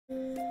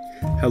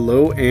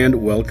Hello and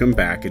welcome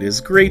back. It is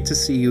great to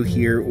see you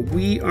here.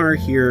 We are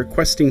here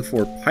questing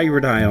for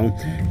Pyrodile,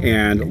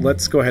 and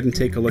let's go ahead and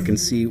take a look and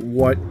see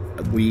what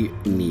we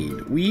need.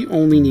 We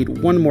only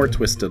need one more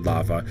twisted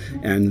lava,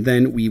 and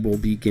then we will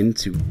begin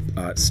to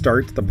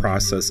start the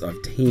process of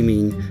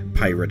taming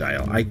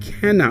Pyrodile. I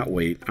cannot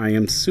wait. I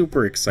am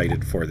super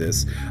excited for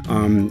this.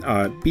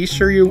 Be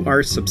sure you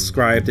are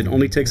subscribed. It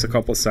only takes a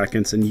couple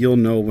seconds and you'll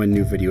know when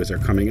new videos are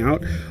coming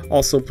out.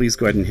 Also, please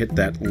go ahead and hit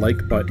that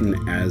like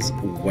button as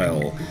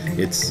well.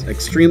 It's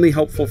extremely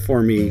helpful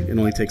for me. It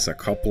only takes a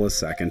couple of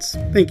seconds.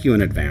 Thank you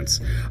in advance.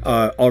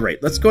 All right,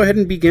 let's go ahead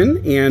and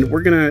begin, and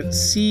we're gonna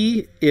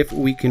see if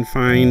we can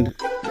find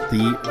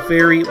the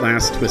very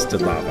last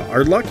twisted lava.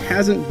 Our luck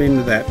hasn't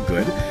been that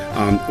good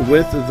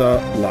with the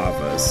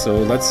lava, so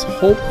let's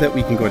hope that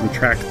we can go ahead and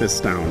track this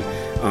down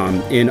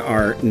in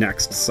our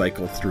next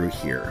cycle through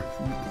here.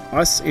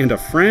 Us and a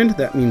friend,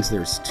 that means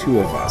there's two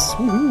of us.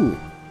 Woohoo!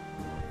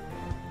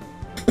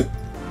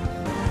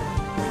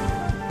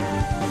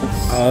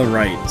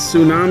 Alright,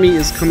 Tsunami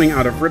is coming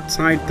out of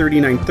Riptide,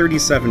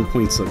 37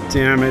 points of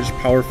damage,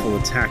 powerful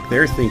attack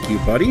there, thank you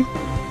buddy.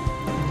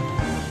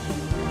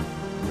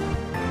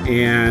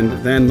 And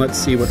then let's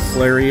see what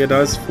Flaria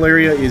does.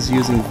 Flaria is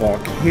using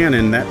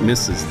Volcanon, that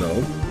misses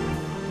though.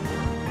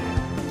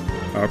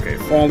 Okay,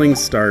 Falling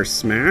Star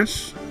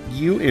Smash.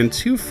 You and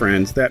two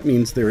friends, that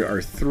means there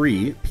are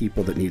three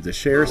people that need to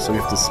share, so we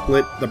have to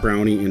split the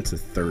brownie into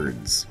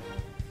thirds.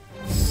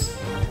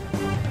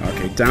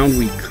 Okay, down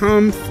we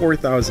come,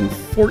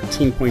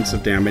 4,014 points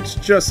of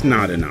damage, just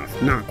not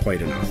enough, not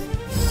quite enough.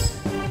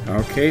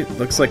 Okay,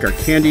 looks like our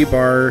candy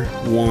bar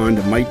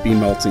wand might be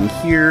melting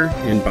here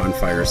in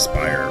Bonfire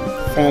Spire.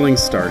 Falling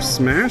Star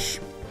Smash.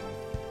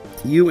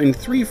 You and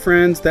three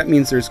friends, that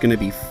means there's going to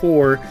be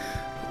 4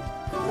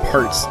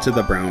 parts to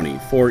the brownie,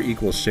 4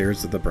 equal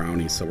shares of the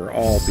brownie, so we're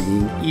all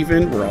being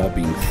even, we're all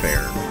being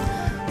fair.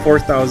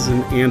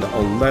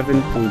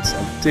 4,011 points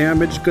of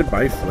damage.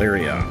 Goodbye,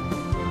 Flaria.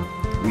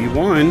 We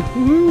won.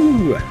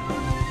 Woo!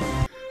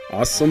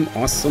 Awesome,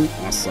 awesome,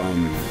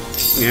 awesome.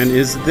 And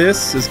is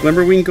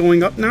Glimmerwing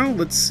going up now?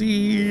 Let's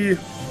see.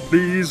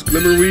 Please,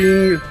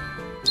 Glimmerwing.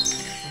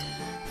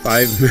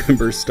 5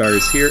 member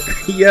stars here.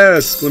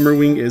 Yes,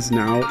 Glimmerwing is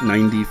now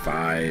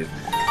 95.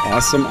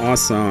 Awesome,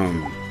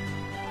 awesome.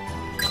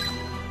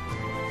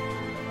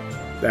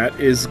 That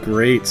is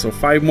great. So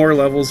 5 more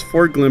levels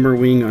for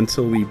Glimmerwing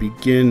until we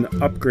begin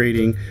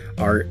upgrading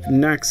our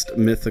next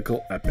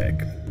mythical epic.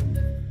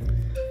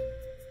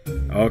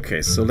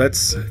 Okay, so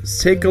let's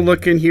take a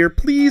look in here.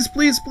 Please,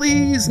 please,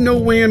 please. No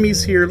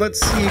whammies here. Let's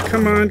see.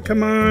 Come on,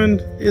 come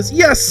on.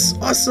 Yes!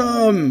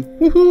 Awesome!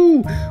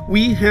 Woohoo!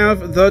 We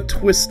have the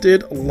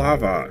twisted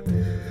lava.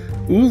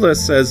 Ula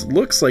says,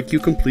 looks like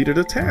you completed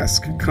a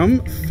task.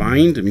 Come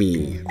find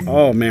me.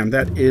 Oh man,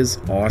 that is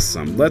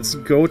awesome. Let's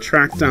go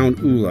track down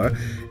Ula.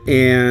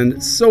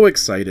 And so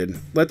excited.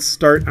 Let's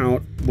start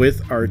out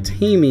with our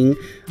taming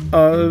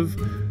of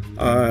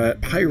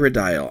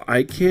Pyrodile.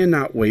 I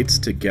cannot wait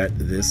to get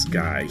this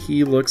guy.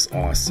 He looks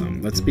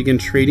awesome. Let's begin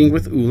trading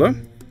with Ula.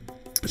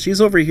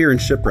 She's over here in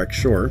Shipwreck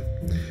Shore,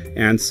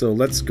 and so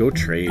let's go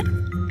trade.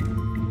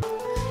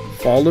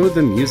 Follow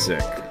the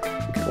music.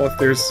 Okay, well, if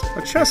there's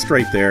a chest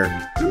right there,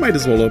 I might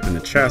as well open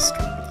the chest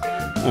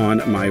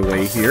on my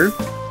way here.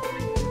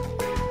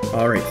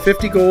 Alright,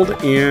 50 gold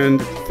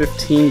and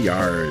 15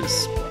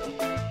 yars.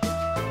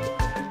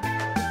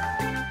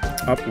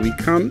 Up we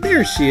come.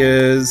 There she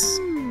is.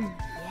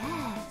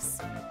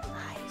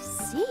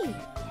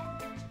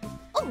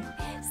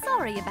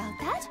 About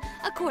that.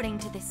 According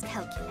to this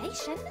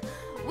calculation,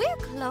 we're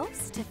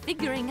close to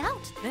figuring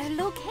out their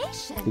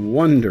location.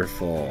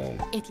 Wonderful.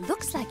 It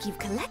looks like you've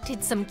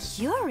collected some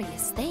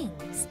curious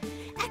things.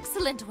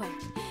 Excellent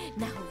work.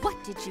 Now,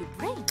 what did you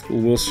bring?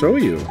 We'll show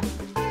you.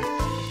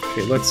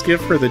 Okay, let's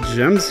give her the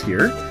gems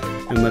here,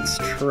 and let's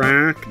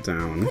track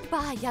down.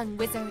 Goodbye, young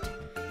wizard.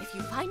 If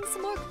you find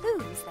some more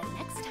clues the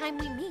next time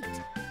we meet,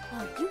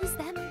 I'll use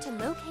them to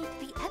locate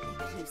the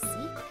epic you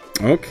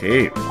seek.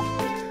 Okay.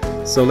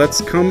 So let's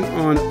come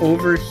on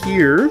over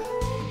here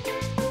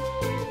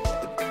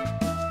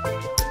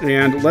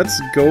and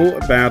let's go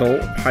battle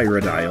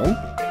Pyrodile.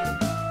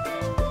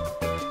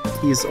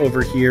 He's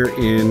over here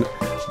in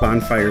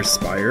Bonfire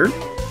Spire,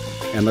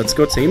 and let's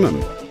go tame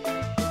him.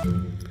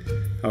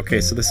 Okay,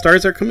 so the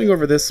stars are coming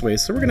over this way,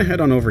 so we're gonna head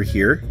on over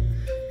here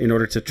in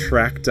order to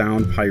track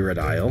down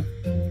Pyrodile.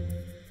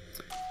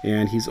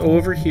 And he's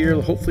over here.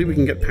 Hopefully we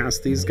can get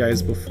past these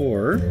guys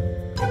before.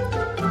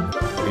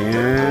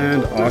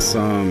 And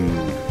awesome.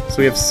 So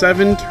we have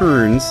 7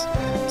 turns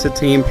to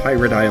tame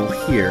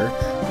Pyrodile here.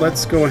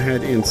 Let's go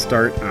ahead and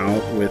start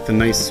out with a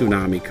nice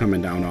tsunami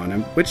coming down on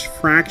him. Which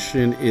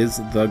fraction is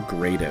the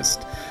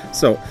greatest?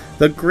 So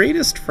the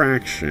greatest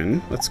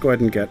fraction, let's go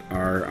ahead and get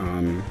our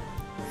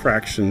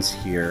fractions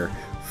here.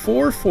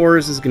 4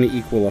 fours is going to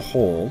equal a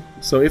whole.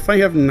 So if I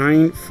have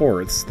 9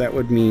 fourths, that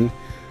would mean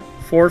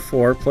 4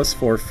 4 plus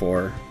 4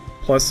 4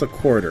 plus a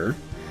quarter.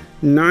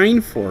 9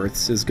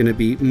 fourths is going to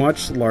be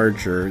much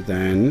larger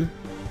than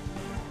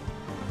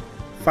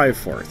 5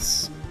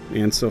 fourths.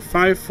 And so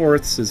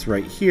 5/4 is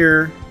right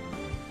here.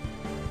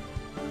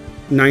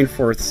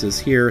 9/4 is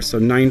here, so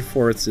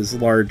 9/4 is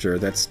larger.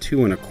 That's 2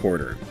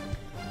 1/4.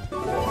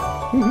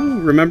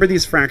 Remember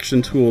these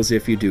fraction tools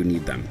if you do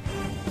need them.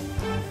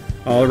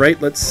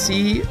 Alright, let's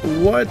see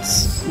what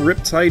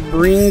Riptide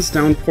brings.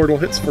 Down portal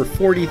hits for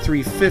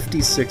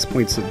 4356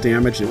 points of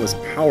damage. It was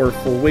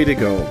powerful. Way to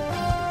go.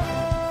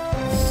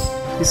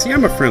 You see,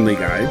 I'm a friendly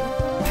guy.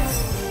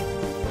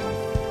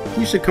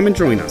 You should come and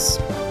join us.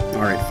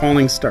 Alright,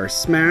 Falling Star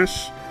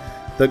Smash.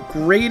 The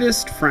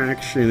greatest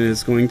fraction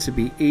is going to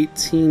be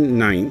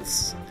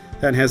 18/9.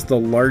 That has the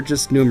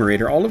largest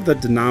numerator. All of the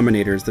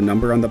denominators, the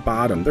number on the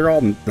bottom, they're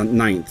all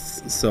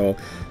ninths. So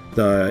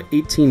the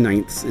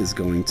 18/9 is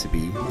going to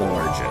be the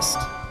largest.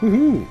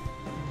 Woohoo!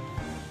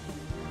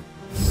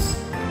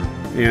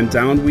 And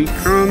down we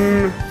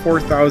come,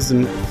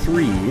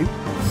 4003.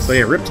 So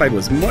yeah, Riptide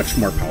was much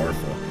more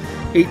powerful.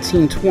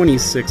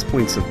 1826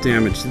 points of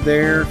damage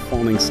there.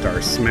 Falling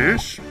Star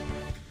Smash.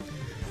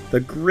 The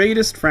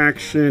greatest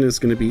fraction is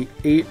going to be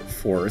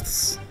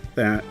 8/4.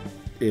 That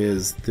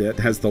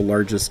has the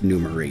largest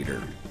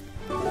numerator.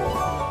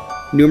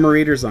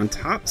 Numerator's on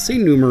top. Say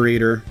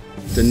numerator.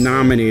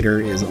 Denominator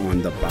is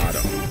on the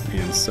bottom.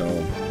 And so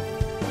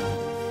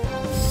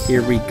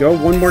here we go.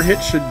 One more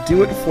hit should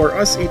do it for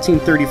us.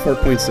 1834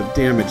 points of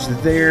damage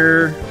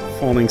there.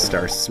 Falling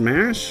Star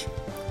Smash.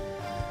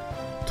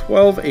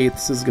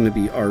 12/8 is going to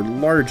be our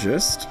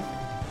largest.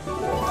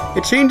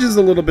 It changes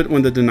a little bit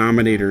when the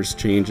denominators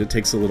change. It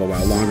takes a little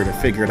while longer to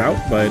figure it out,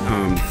 but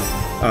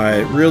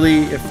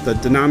really, if the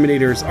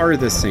denominators are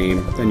the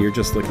same, then you're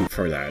just looking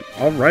for that.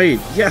 All right,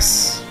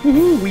 yes!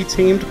 Woohoo! We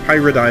tamed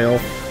Pyrodile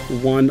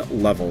 1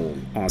 level.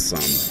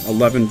 Awesome.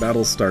 11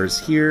 battle stars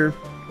here.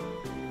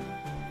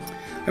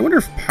 I wonder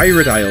if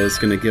Pyrodile is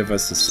going to give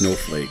us a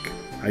snowflake.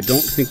 I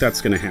don't think that's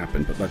going to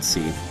happen, but let's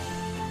see.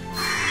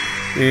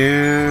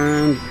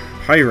 And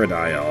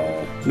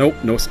Pyrodile. Nope,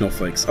 no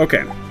snowflakes.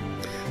 Okay.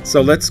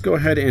 So let's go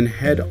ahead and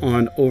head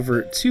on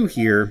over to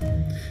here,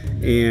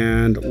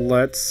 and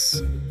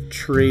let's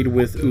trade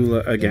with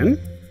Ula again.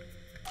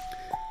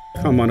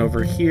 Come on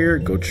over here,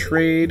 go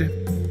trade.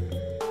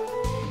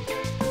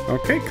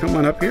 Okay, come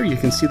on up here. You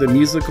can see the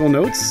musical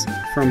notes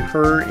from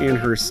her and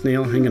her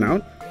snail hanging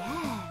out.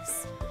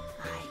 Yes,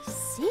 I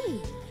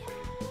see.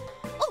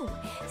 Oh,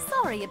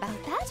 sorry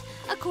about that.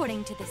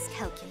 According to this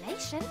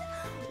calculation,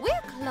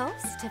 we're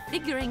close to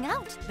figuring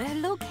out their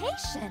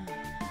location.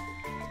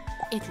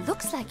 It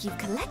looks like you've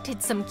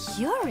collected some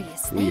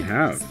curious things. We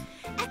have.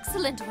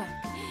 Excellent work.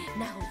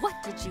 Now, what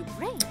did you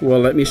bring? Well,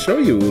 let me show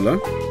you, Ula.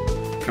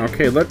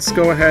 Okay, let's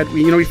go ahead.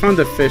 We found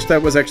the fish.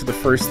 That was actually the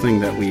first thing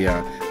that we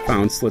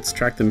found. So let's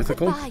track the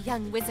mythical. Goodbye,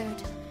 young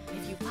wizard.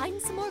 If you find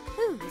some more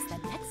clues the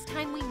next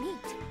time we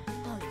meet,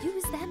 I'll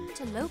use them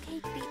to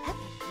locate the epic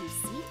you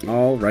seek.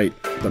 All right,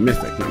 the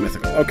mythic, not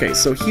mythical. Okay,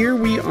 so here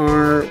we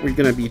are. We're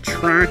going to be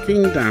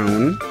tracking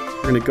down.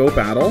 We're going to go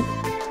battle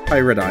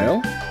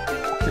Pyrodile.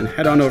 And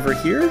head on over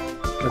here.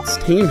 Let's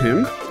tame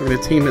him. We're going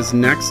to tame his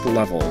next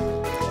level.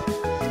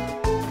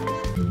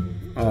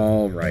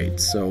 Alright,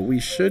 so we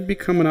should be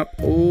coming up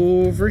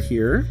over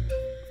here.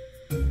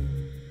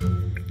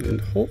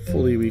 And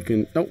hopefully we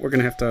can... Nope, we're going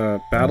to have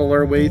to battle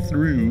our way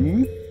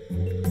through.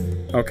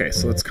 Okay,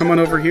 so let's come on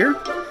over here.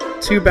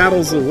 2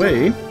 battles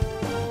away.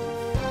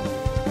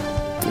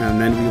 And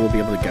then we will be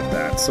able to get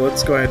that. So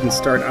let's go ahead and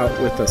start out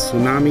with a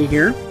tsunami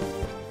here.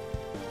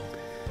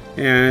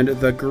 And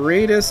the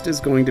greatest is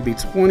going to be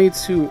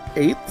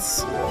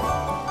 22/8.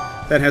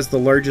 That has the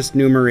largest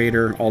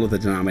numerator. All of the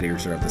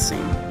denominators are the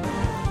same.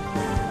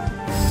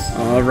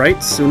 Alright,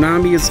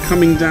 Tsunami is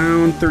coming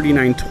down.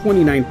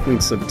 3929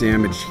 points of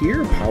damage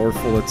here.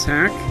 Powerful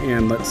attack.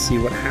 And let's see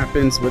what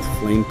happens with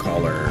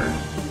Flamecaller.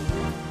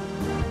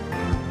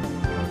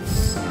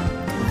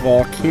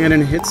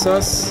 Volcannon hits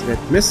us. It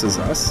misses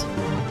us.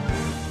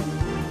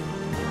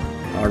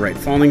 Alright,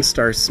 Falling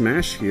Star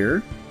Smash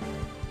here.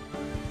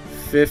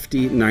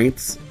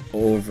 59th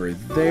over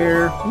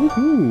there.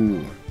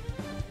 Woohoo!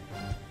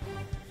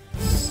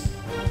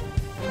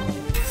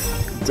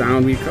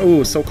 Down we go.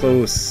 Oh, so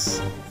close.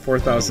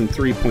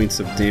 4003 points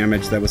of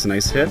damage. That was a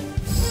nice hit.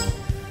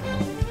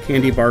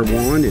 Candy Bar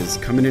Wand is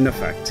coming in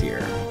effect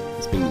here.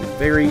 It's being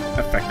very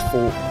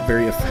effectful,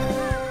 very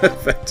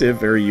effective,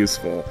 very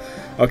useful.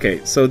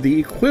 Okay, so the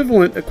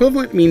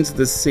equivalent means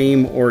the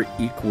same or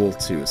equal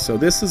to. So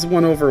this is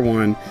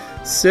 1/1.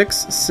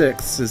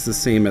 6/6 is the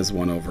same as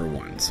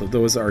 1/1. So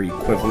those are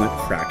equivalent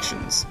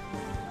fractions.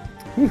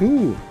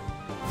 Woohoo!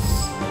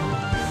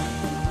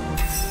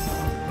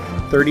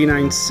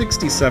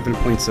 3967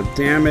 points of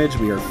damage.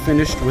 We are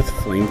finished with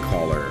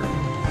Flamecaller.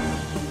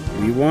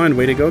 We won.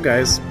 Way to go,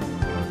 guys.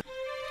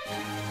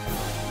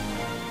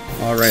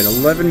 Alright,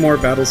 11 more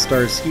battle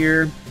stars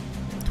here.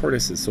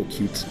 Tortoise is so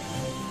cute.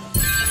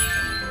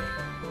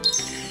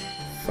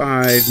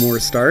 5 more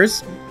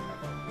stars.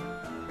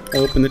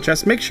 Open the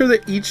chest. Make sure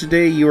that each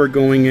day you are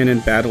going in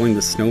and battling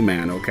the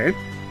snowman, okay?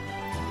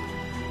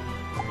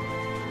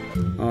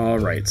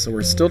 Alright, so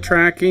we're still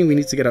tracking. We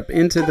need to get up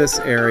into this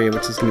area,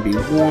 which is going to be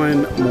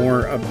one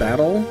more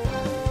battle.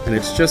 and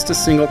it's just a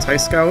single TIE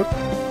Scout.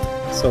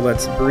 So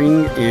let's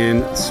bring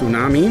in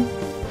Tsunami.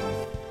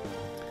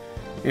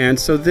 And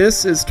so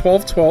this is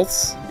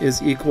 12/12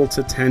 is equal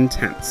to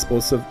 10/10.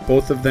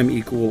 Both of them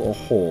equal a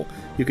whole.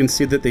 You can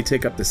see that they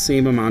take up the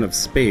same amount of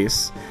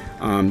space.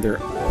 They're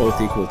both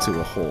equal to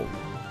a whole.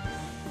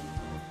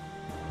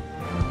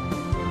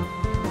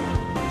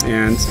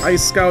 And TIE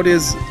Scout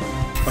is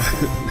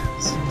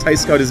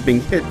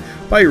being hit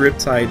by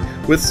Riptide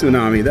with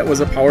Tsunami. That was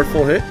a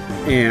powerful hit.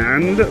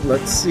 And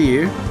let's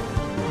see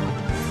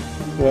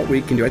what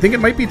we can do. I think it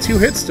might be 2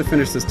 hits to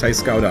finish this TIE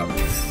Scout up.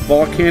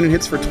 Ball Cannon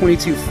hits for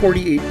 22,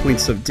 48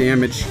 points of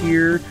damage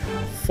here.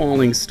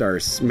 Falling Star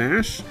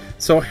Smash.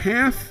 So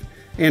half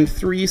and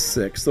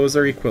 3/6, those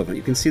are equivalent.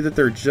 You can see that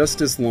they're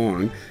just as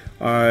long.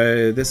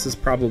 This is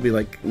probably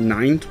like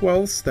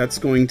 9/12. That's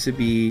going to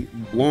be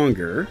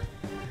longer.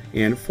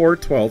 And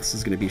 4/12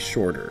 is going to be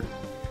shorter.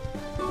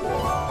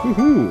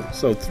 Woohoo!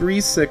 So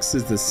 3/6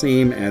 is the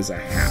same as a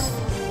half.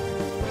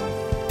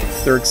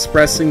 They're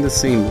expressing the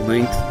same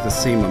length, the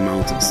same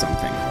amount of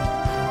something.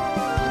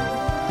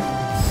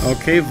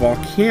 Okay,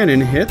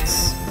 Volcanon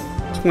hits.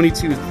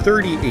 22,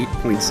 38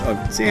 points of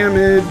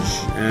damage.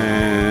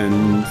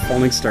 And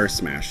Falling Star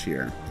Smash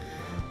here.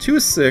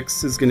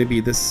 2/6 is going to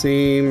be the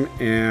same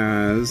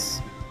as...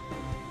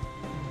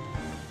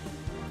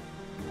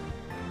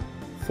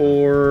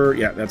 4...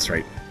 Yeah, that's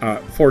right.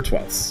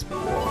 4/12.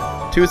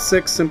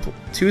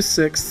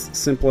 2/6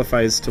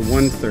 simplifies to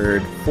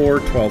 1/3.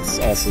 4/12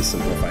 also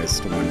simplifies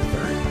to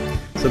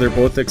 1/3. So they're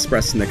both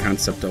expressing the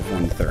concept of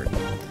 1/3.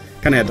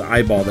 Kind of had to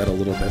eyeball that a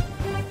little bit.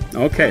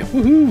 Okay,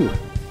 woohoo!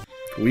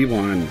 We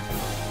won.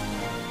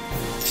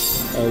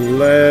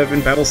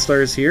 11 battle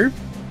stars here.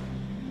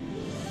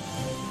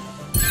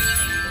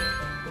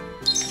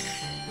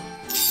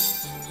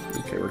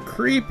 Okay, we're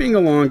creeping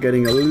along,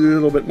 getting a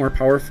little bit more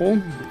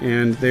powerful.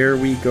 And there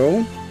we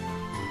go.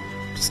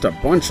 Just a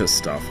bunch of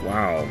stuff.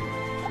 Wow.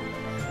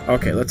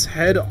 Okay, let's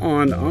head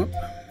on up.